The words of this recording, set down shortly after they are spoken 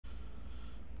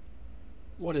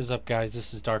What is up, guys?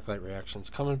 This is Darklight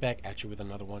Reactions coming back at you with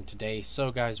another one today.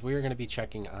 So guys, we are going to be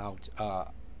checking out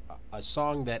a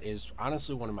song that is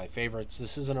honestly one of my favorites.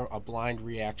 This isn't a blind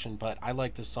reaction, but I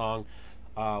like this song.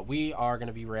 We are going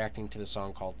to be reacting to the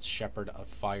song called Shepherd of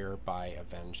Fire by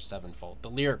Avenged Sevenfold, the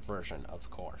lyric version, of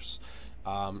course.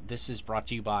 This is brought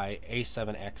to you by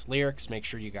A7X Lyrics. Make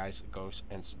sure you guys go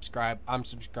and subscribe. I'm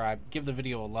subscribed. Give the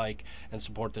video a like and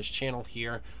support this channel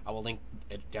here. I will link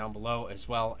it down below, as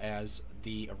well as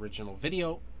the original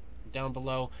video down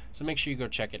below, so make sure you go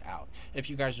check it out. If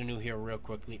you guys are new here, real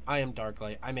quickly, I am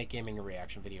Darklight. I make gaming and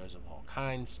reaction videos of all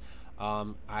kinds.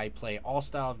 I play all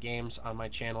style of games on my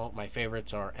channel. My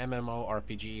favorites are MMO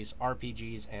RPGs,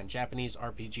 RPGs, and Japanese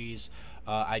RPGs.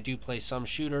 I do play some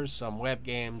shooters, some web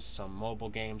games, some mobile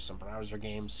games, some browser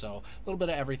games, so a little bit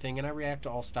of everything, and I react to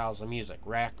all styles of music.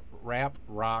 Rap,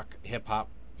 rock, hip-hop,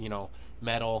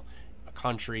 metal,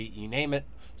 country, you name it.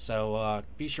 So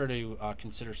be sure to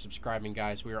consider subscribing,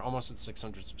 guys. We are almost at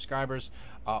 600 subscribers.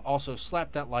 Also,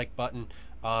 slap that like button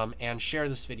and share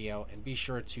this video, and be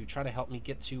sure to try to help me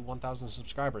get to 1,000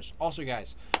 subscribers. Also,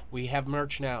 guys, we have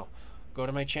merch now. Go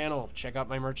to my channel, check out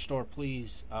my merch store,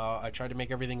 please. I try to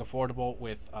make everything affordable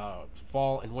with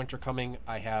fall and winter coming.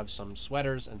 I have some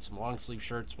sweaters and some long sleeve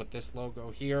shirts with this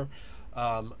logo here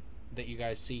that you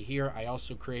guys see here. I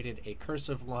also created a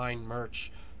cursive line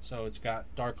merch. So it's got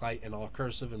Darklight in all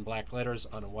cursive and black letters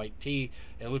on a white tee.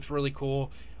 It looks really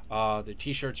cool. The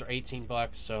t-shirts are 18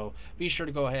 bucks, so be sure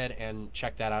to go ahead and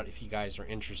check that out if you guys are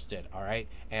interested, alright?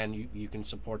 And you can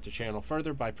support the channel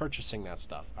further by purchasing that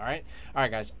stuff, alright?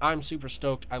 Alright, guys, I'm super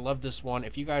stoked. I love this one.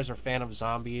 If you guys are a fan of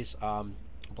zombies,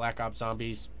 Black Ops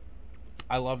Zombies,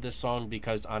 I love this song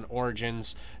because on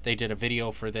Origins, they did a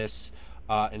video for this,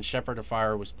 and Shepherd of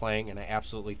Fire was playing, and I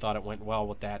absolutely thought it went well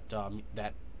with that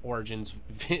Origins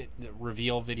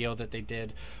reveal video that they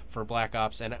did for Black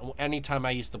Ops, and anytime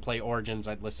I used to play Origins,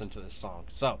 I'd listen to this song.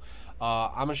 So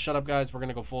I'm gonna shut up, guys. We're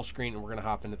gonna go full screen and we're gonna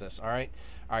hop into this. Alright,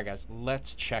 guys,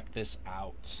 let's check this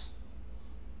out.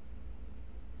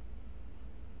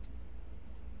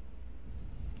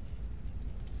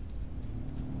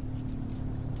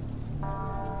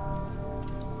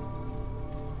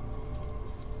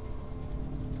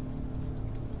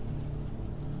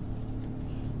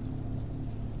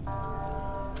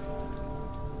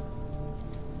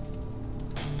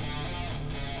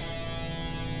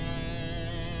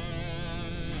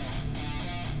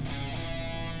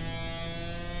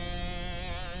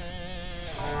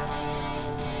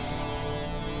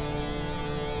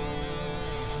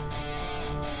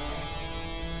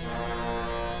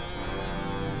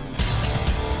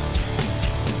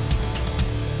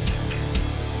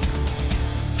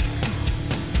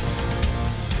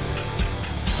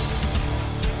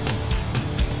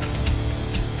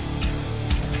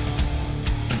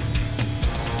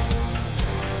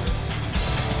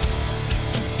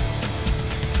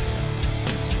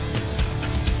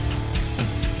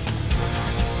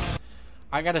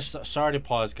 I gotta, sorry to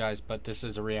pause, guys, but this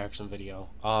is a reaction video.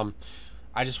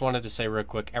 I just wanted to say real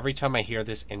quick, every time I hear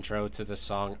this intro to this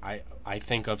song, I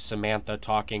think of Samantha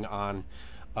talking on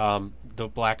the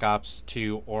Black Ops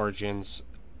 2 Origins,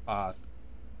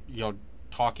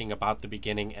 talking about the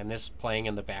beginning, and this playing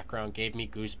in the background gave me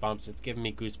goosebumps. It's giving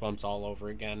me goosebumps all over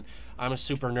again. I'm a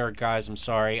super nerd, guys. I'm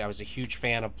sorry. I was a huge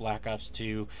fan of Black Ops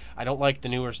 2. I don't like the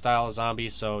newer style of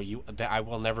zombies, so I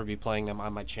will never be playing them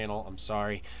on my channel. I'm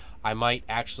sorry. I might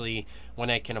actually,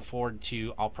 when I can afford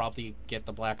to, I'll probably get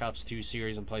the Black Ops 2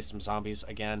 series and play some zombies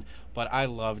again. But I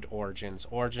loved Origins.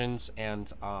 Origins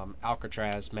and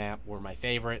Alcatraz map were my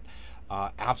favorite.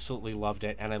 Absolutely loved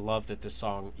it, and I love that this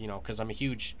song, because I'm a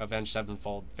huge Avenged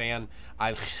Sevenfold fan.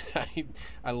 I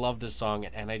love this song,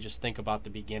 and I just think about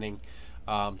the beginning.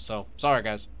 So sorry,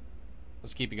 guys.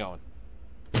 Let's keep it going.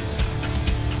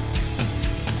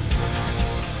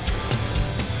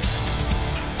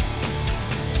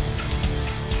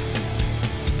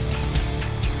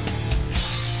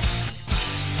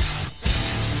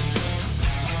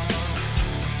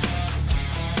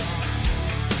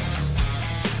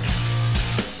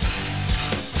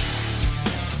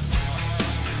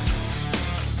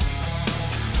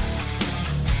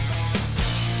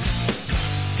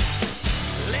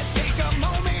 Let's take a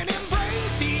moment and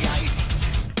break the ice.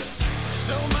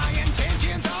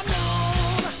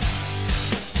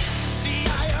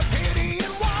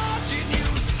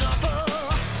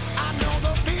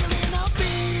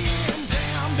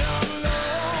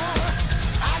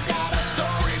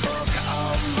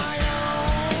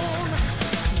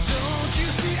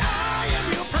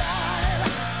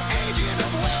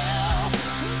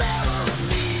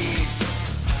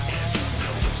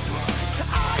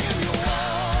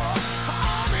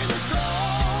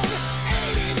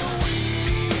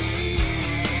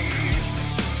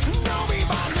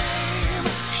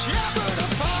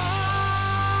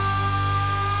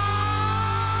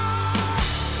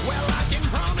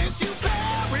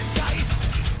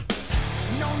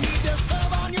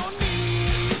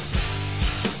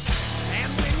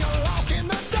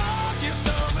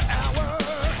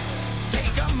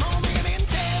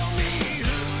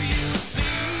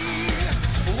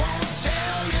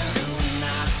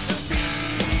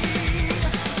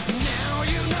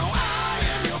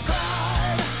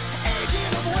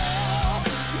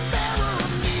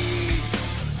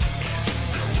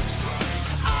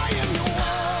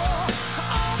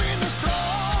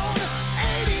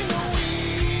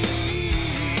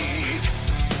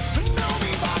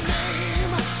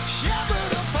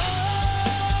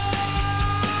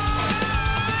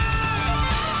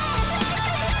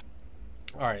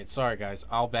 Alright, sorry guys,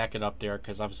 I'll back it up there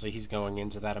because obviously he's going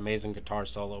into that amazing guitar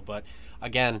solo, but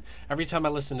again, every time I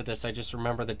listen to this I just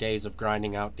remember the days of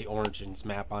grinding out the Origins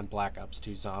map on Black Ops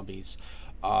 2 Zombies,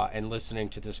 and listening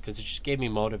to this because it just gave me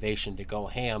motivation to go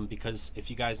ham, because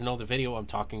if you guys know the video I'm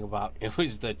talking about, it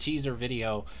was the teaser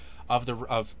video of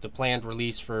the planned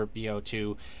release for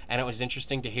BO2, and it was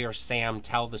interesting to hear Sam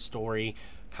tell the story,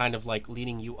 kind of like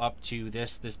leading you up to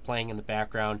this playing in the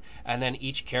background, and then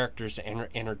each character's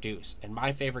introduced. And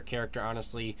my favorite character,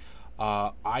 honestly,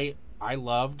 I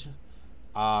loved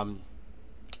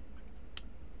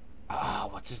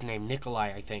what's his name,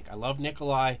 Nikolai, I think. I love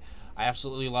Nikolai. I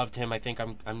absolutely loved him. I think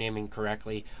I'm naming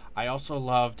correctly. I also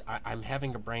loved, I'm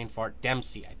having a brain fart,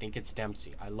 Dempsey. I think it's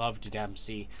Dempsey. I loved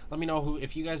Dempsey. Let me know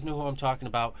if you guys knew who I'm talking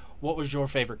about. What was your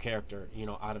favorite character,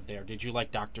 out of there? Did you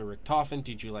like Dr. Richtofen?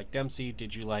 Did you like Dempsey?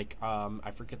 Did you like,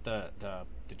 I forget the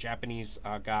Japanese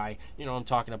guy, I'm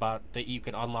talking about, that you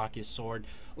could unlock his sword?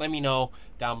 Let me know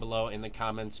down below in the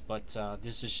comments, but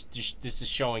this is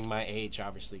showing my age,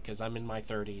 obviously, because I'm in my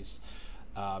 30s.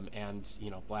 And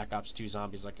Black Ops 2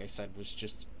 Zombies, like I said, was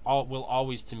just will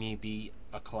always to me be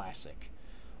a classic.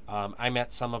 I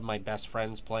met some of my best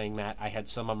friends playing that. I had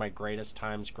some of my greatest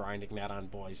times grinding that on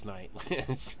boys' night.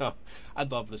 So I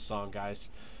love this song, guys.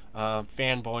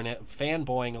 Fanboying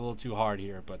a little too hard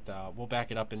here, but we'll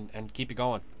back it up and keep it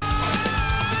going.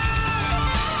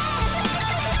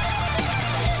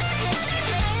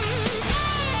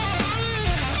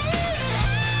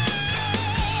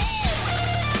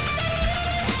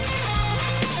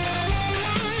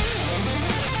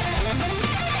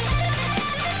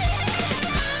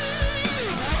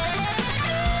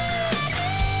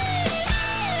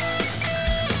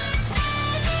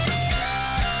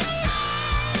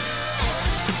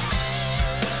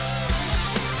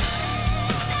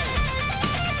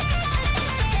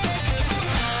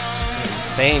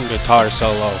 Insane guitar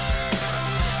solo.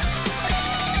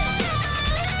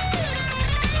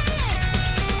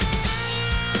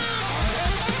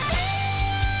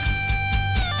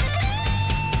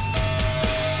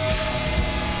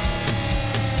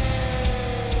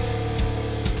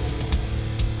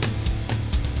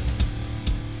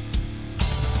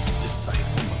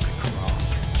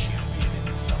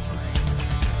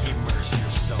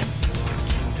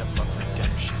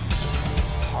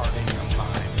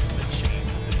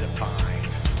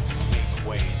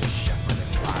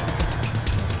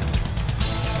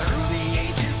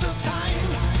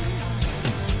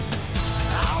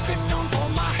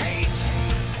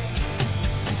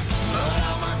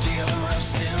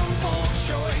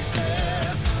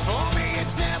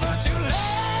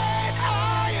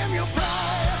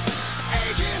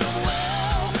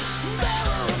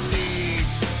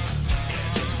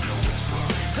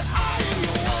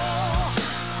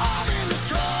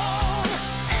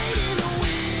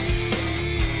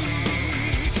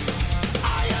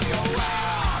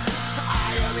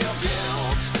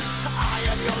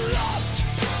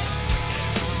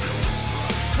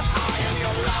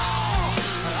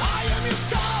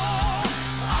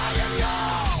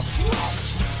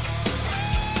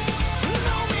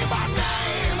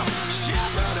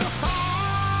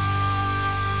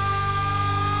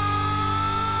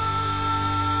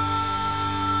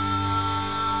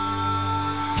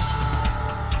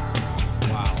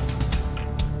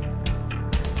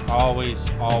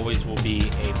 Always will be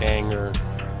a banger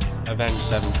Avenged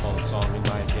Sevenfold song, in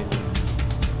my opinion.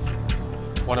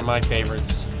 One of my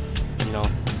favorites.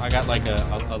 I got like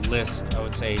a list, I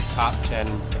would say top 10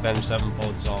 Avenged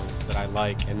Sevenfold songs that I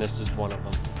like, and this is one of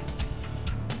them.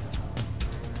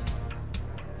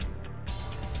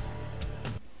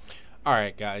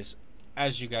 Alright guys,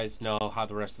 as you guys know how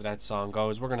the rest of that song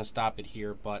goes, we're going to stop it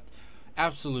here, but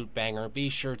absolute banger. Be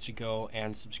sure to go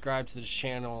and subscribe to this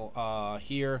channel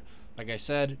here. Like I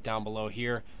said, down below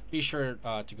here. Be sure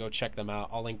to go check them out.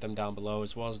 I'll link them down below,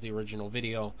 as well as the original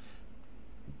video.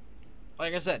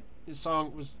 Like I said, this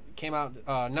song came out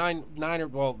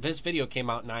this video came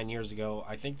out 9 years ago.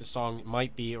 I think the song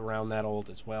might be around that old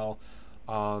as well.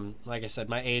 Like I said,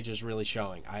 my age is really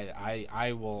showing.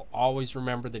 I will always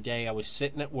remember the day I was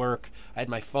sitting at work. I had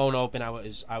my phone open. I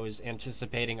was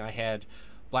anticipating. I had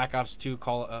Black Ops 2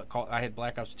 I had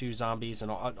Black Ops 2 Zombies and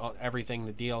all, everything,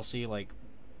 the DLC, like,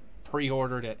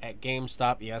 pre-ordered at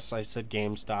GameStop. Yes, I said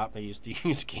GameStop. I used to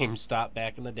use GameStop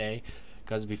back in the day,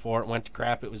 because before it went to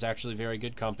crap, it was actually a very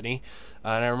good company.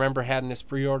 And I remember having this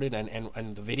pre-ordered,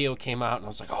 and the video came out, and I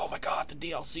was like, oh my god, the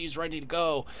DLC is ready to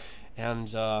go.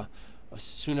 And as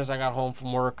soon as I got home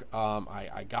from work,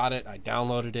 I got it, I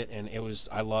downloaded it, and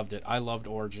I loved it. I loved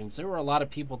Origins. There were a lot of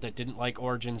people that didn't like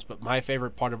Origins, but my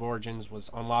favorite part of Origins was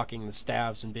unlocking the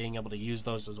staves and being able to use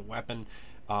those as a weapon.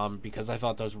 because I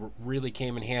thought those really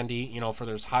came in handy, for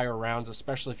those higher rounds,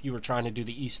 especially if you were trying to do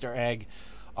the Easter egg.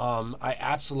 I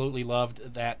absolutely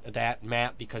loved that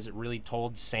map because it really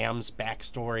told Sam's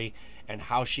backstory and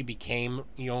how she became,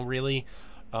 really.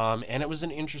 And it was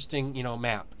an interesting,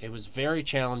 map. It was very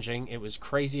challenging. It was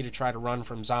crazy to try to run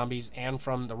from zombies and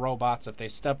from the robots. If they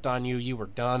stepped on you, you were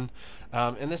done.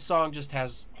 And this song just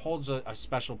holds a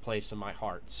special place in my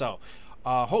heart. So,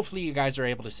 hopefully you guys are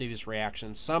able to see these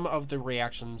reactions. Some of the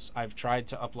reactions I've tried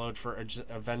to upload for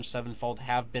Avenged Sevenfold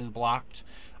have been blocked.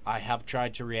 I have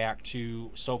tried to react to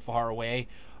So Far Away,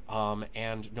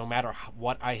 and no matter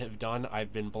what I have done,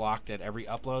 I've been blocked at every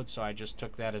upload, so I just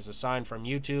took that as a sign from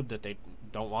YouTube that they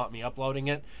don't want me uploading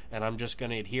it, and I'm just going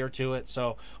to adhere to it.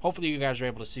 So hopefully you guys are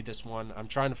able to see this one. I'm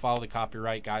trying to follow the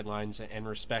copyright guidelines and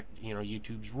respect,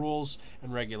 YouTube's rules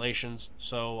and regulations.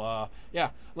 So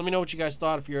yeah, let me know what you guys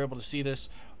thought if you're able to see this.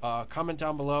 Comment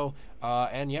down below,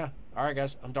 and yeah, alright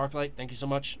guys, I'm Darklight. Thank you so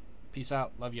much. Peace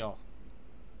out. Love y'all.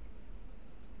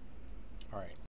 Alright.